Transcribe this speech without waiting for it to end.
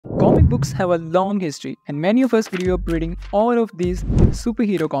books have a long history and many of us grew up reading all of these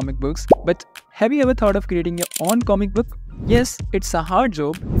superhero comic books. But have you ever thought of creating your own comic book? Yes, it's a hard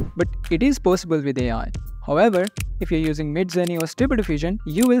job, but it is possible with AI. However, if you're using Midjourney or Stable Diffusion,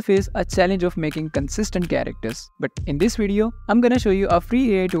 you will face a challenge of making consistent characters. But in this video, I'm gonna show you a free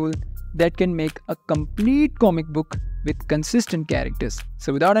AI tool that can make a complete comic book with consistent characters.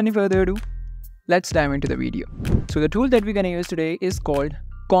 So without any further ado, let's dive into the video. So the tool that we're gonna use today is called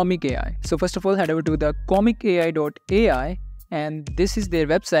ComicAi. So first of all, head over to the comicai.ai and this is their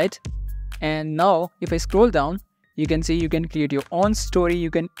website. And now if I scroll down, you can see you can create your own story. You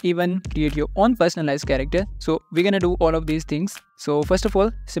can even create your own personalized character. So we're gonna do all of these things. So first of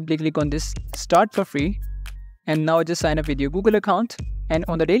all, simply click on this start for free. And now just sign up with your Google account. And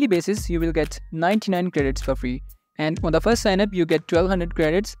on the daily basis, you will get 99 credits for free. And on the first sign up, you get 1200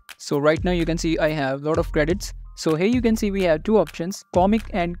 credits. So right now you can see I have a lot of credits. So here you can see we have two options, comic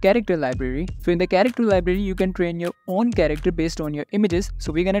and character library. So in the character library, you can train your own character based on your images.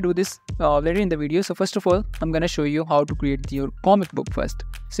 So we're gonna do this later in the video. So first of all, I'm gonna show you how to create your comic book first.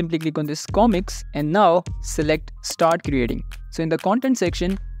 Simply click on this comics and now select start creating. So in the content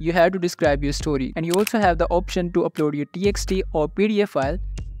section, you have to describe your story and you also have the option to upload your TXT or PDF file.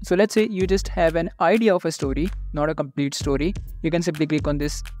 So let's say you just have an idea of a story, not a complete story. You can simply click on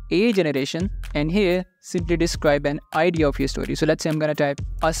this AI generation and here simply describe an idea of your story. So let's say I'm gonna type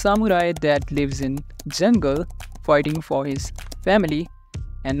a samurai that lives in jungle fighting for his family,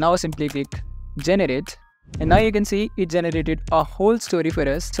 and now simply click generate. And now you can see it generated a whole story for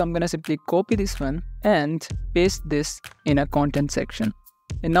us. So I'm gonna simply copy this one and paste this in a content section.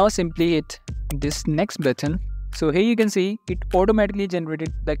 And now simply hit this next button. So here you can see it automatically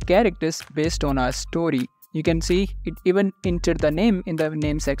generated the characters based on our story. You can see it even entered the name in the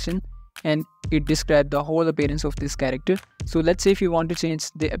name section and it described the whole appearance of this character. So let's say if you want to change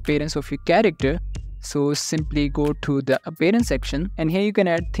the appearance of your character, so simply go to the appearance section and here you can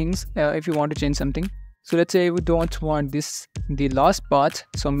add things if you want to change something. So let's say we don't want the last part.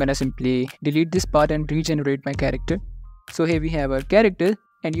 So I'm gonna simply delete this part and regenerate my character. So here we have our character.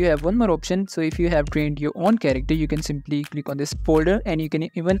 And you have one more option. So if you have trained your own character, you can simply click on this folder and you can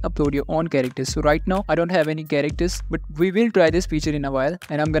even upload your own characters. So right now I don't have any characters, but we will try this feature in a while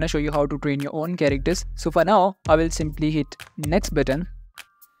and I'm gonna show you how to train your own characters. So for now, I will simply hit next button.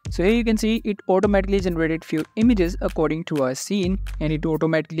 So here you can see it automatically generated few images according to our scene and it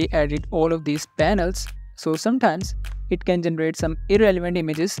automatically added all of these panels. So sometimes it can generate some irrelevant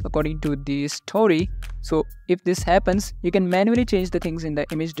images according to the story. So if this happens, you can manually change the things in the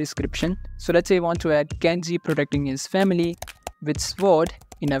image description. So let's say you want to add Kenji protecting his family with sword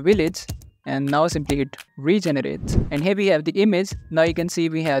in a village, and now simply hit regenerate. And here we have the image. Now you can see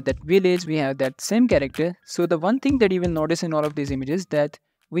we have that village, we have that same character. So the one thing that you will notice in all of these images that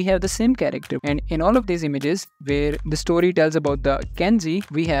we have the same character, and in all of these images where the story tells about the Kenji,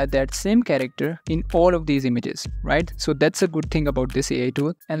 we have that same character in all of these images, right? So that's a good thing about this AI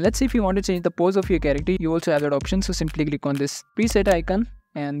tool. And let's say if you want to change the pose of your character, you also have that option. So simply click on this preset icon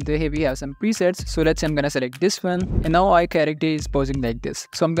and here we have some presets. So let's say I'm gonna select this one and now our character is posing like this.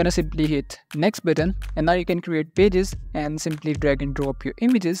 So I'm gonna simply hit next button and now you can create pages and simply drag and drop your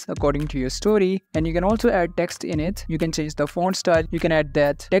images according to your story. And you can also add text in it. You can change the font style. You can add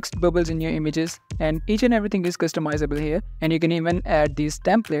that text bubbles in your images and each and everything is customizable here. And you can even add these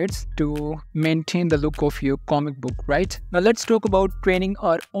templates to maintain the look of your comic book, right? Now let's talk about training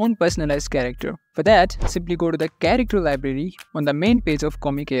our own personalized character. For that, simply go to the character library on the main page of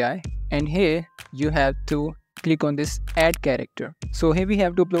ComicAi and here you have to click on this add character. So here we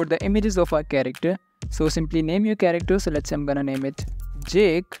have to upload the images of our character. So simply name your character. So let's say I'm gonna name it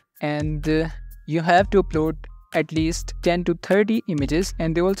Jake and you have to upload at least 10 to 30 images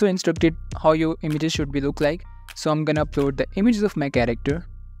and they also instructed how your images should be look like. So I'm gonna upload the images of my character.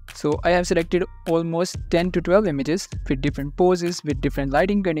 So I have selected almost 10 to 12 images with different poses, with different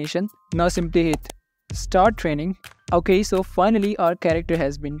lighting condition. Now simply hit start training. Okay, so finally our character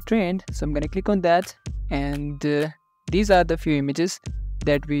has been trained. So I'm gonna click on that and these are the few images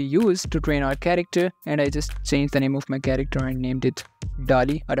that we use to train our character. And I just changed the name of my character and named it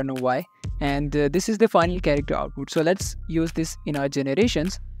Dali. I don't know why. And this is the final character output. So let's use this in our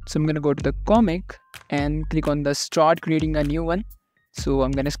generations. So I'm gonna go to the comic and click on the start creating a new one. So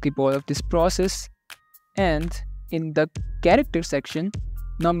I'm gonna skip all of this process and in the character section,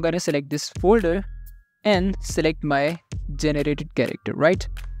 now I'm gonna select this folder and select my generated character, right?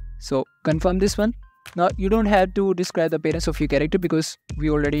 So confirm this one. Now you don't have to describe the appearance of your character because we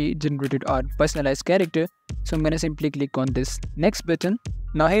already generated our personalized character. So I'm gonna simply click on this next button.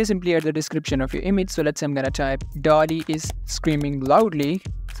 Now here simply add the description of your image. So let's say I'm gonna type Dolly is screaming loudly.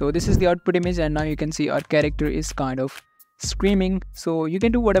 So this is the output image, and now you can see our character is kind of screaming. So you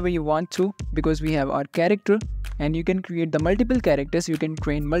can do whatever you want to because we have our character, and you can create the multiple characters. You can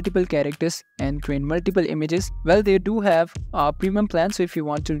train multiple characters and train multiple images. Well, they do have a premium plan, so if you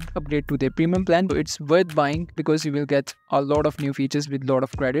want to upgrade to their premium plan, it's worth buying because you will get a lot of new features with lot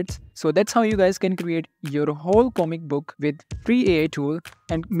of credits. So that's how you guys can create your whole comic book with free AI tool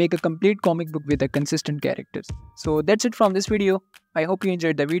and make a complete comic book with a consistent characters. So that's it from this video. I hope you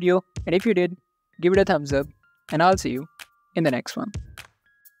enjoyed the video, and if you did, give it a thumbs up, and I'll see you in the next one.